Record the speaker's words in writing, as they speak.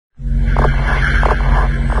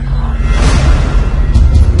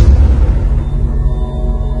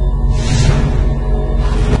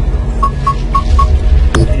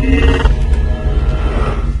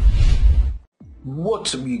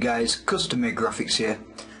guys, CustomMadeGrafix here,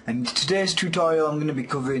 and in today's tutorial I'm going to be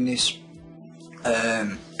covering this,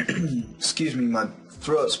 excuse me, my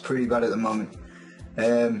throat's pretty bad at the moment,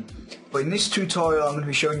 but in this tutorial I'm going to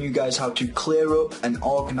be showing you guys how to clear up and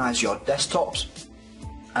organise your desktops.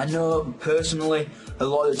 I know personally a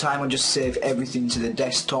lot of the time I just save everything to the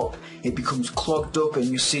desktop, it becomes clogged up, and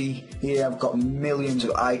you see here I've got millions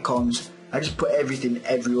of icons. I just put everything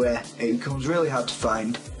everywhere. It becomes really hard to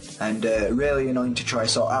find and really annoying to try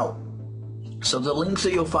sort out. So the links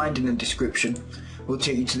that you'll find in the description will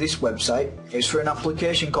take you to this website. It's for an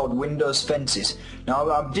application called Windows Fences. Now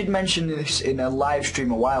I did mention this in a live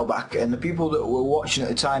stream a while back, and the people that were watching at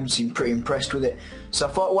the time seemed pretty impressed with it. So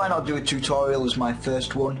I thought, why not do a tutorial as my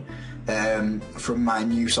first one from my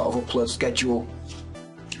new sort of upload schedule.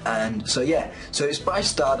 And so yeah, so it's by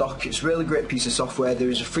Stardock. It's a really great piece of software. There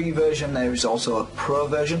is a free version, there is also a pro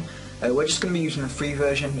version. We're just going to be using the free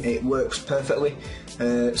version, it works perfectly.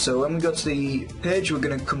 So when we go to the page, we're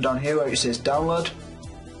going to come down here where it says download.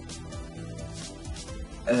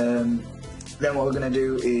 Then what we're going to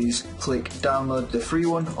do is click download the free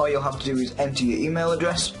one. All you'll have to do is enter your email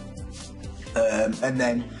address, and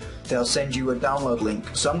then they'll send you a download link.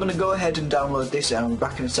 So I'm going to go ahead and download this, and I'll be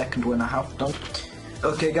back in a second when I have done.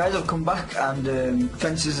 Okay guys, I've come back and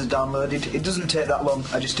Fences are downloaded. It doesn't take that long.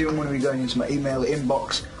 I just do them when we're going into my email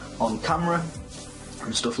inbox on camera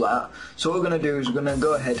and stuff like that. So what we're going to do is we're going to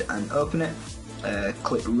go ahead and open it,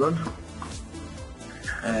 click run,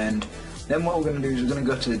 and then what we're going to do is we're going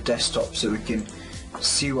to go to the desktop so we can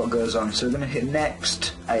see what goes on. So we're going to hit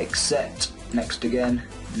next, I accept, next again,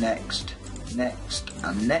 next, next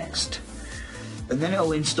and next, and then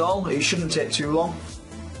it'll install. It shouldn't take too long.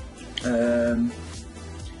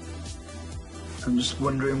 I'm just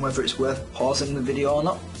wondering whether it's worth pausing the video or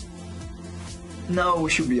not. No, we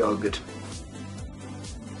should be all good.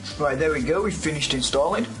 Right, there we go, we've finished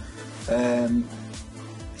installing.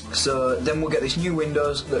 So then we'll get this new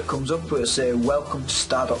Windows that comes up where it'll say welcome to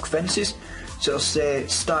Stardock Fences. So it'll say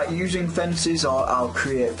start using Fences, or I'll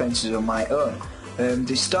create Fences on my own.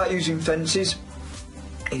 The start using Fences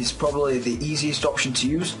is probably the easiest option to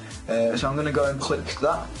use, so I'm going to go and click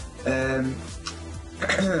that. And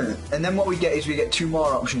then what we get is we get two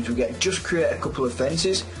more options. We get just create a couple of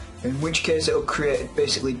fences, in which case it'll create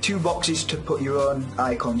basically two boxes to put your own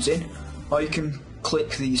icons in, or you can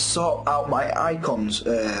click the sort out my icons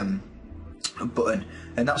button,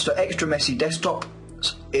 and that's for extra messy desktop.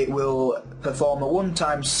 It will perform a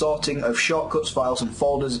one-time sorting of shortcuts, files and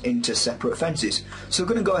folders into separate fences. So we're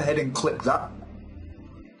going to go ahead and click that,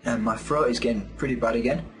 and my throat is getting pretty bad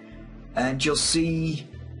again, and you'll see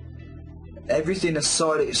everything has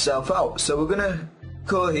sorted itself out. So we're going to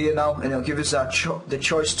go here now, and it'll give us our the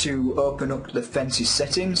choice to open up the fences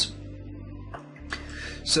settings.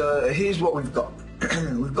 So here's what we've got.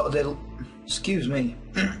 We've got the, excuse me,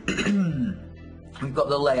 we've got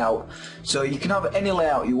the layout. So you can have any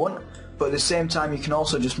layout you want, but at the same time you can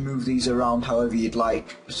also just move these around however you'd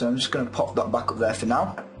like. So I'm just going to pop that back up there for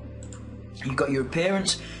now. You've got your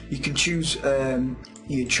appearance. You can choose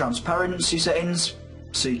your transparency settings,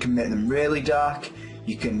 so you can make them really dark.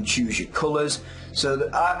 You can choose your colours. So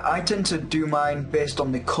I tend to do mine based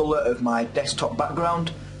on the colour of my desktop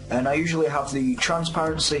background, and I usually have the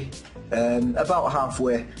transparency about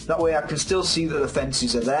halfway. That way I can still see that the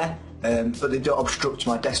fences are there, but they don't obstruct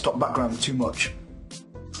my desktop background too much.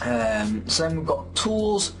 So then we've got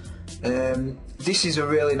tools. This is a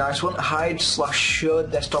really nice one. Hide/show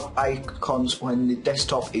desktop icons when the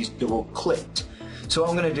desktop is double clicked. So what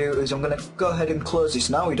I'm going to do is I'm going to go ahead and close this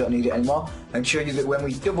now, we don't need it anymore, and show you that when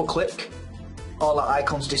we double click, all our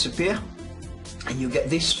icons disappear. And you get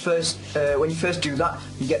this first, when you first do that,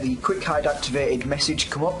 you get the quick hide activated message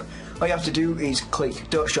come up. All you have to do is click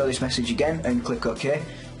don't show this message again and click OK.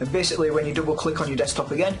 And basically when you double click on your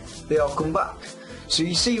desktop again, they all come back. So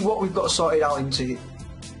you see what we've got sorted out on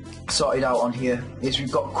here is we've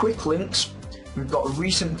got quick links, we've got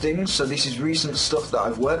recent things, so this is recent stuff that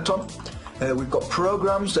I've worked on. We've got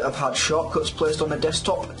programs that have had shortcuts placed on the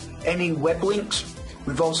desktop, any web links.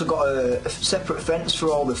 We've also got a separate fence for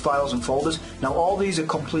all the files and folders. Now all these are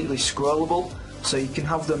completely scrollable, so you can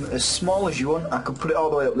have them as small as you want. I could put it all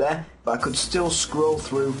the way up there, but I could still scroll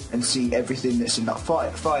through and see everything that's in that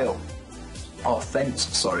file, or fence,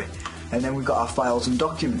 sorry. And then we've got our files and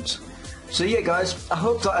documents. So yeah guys, I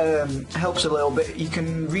hope that helps a little bit. You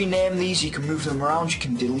can rename these, you can move them around, you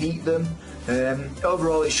can delete them.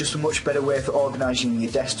 Overall it's just a much better way for organising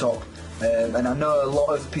your desktop, and I know a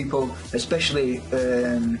lot of people, especially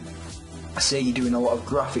say you're doing a lot of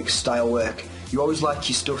graphics style work, you always like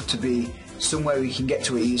your stuff to be somewhere you can get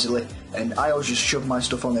to it easily, and I always just shove my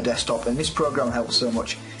stuff on the desktop, and this program helps so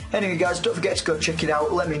much. Anyway guys, don't forget to go check it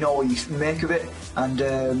out, let me know what you make of it, and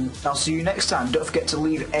I'll see you next time. Don't forget to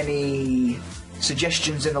leave any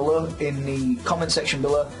suggestions in the comment section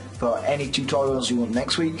below for any tutorials you want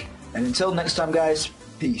next week, and until next time guys,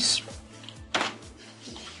 peace.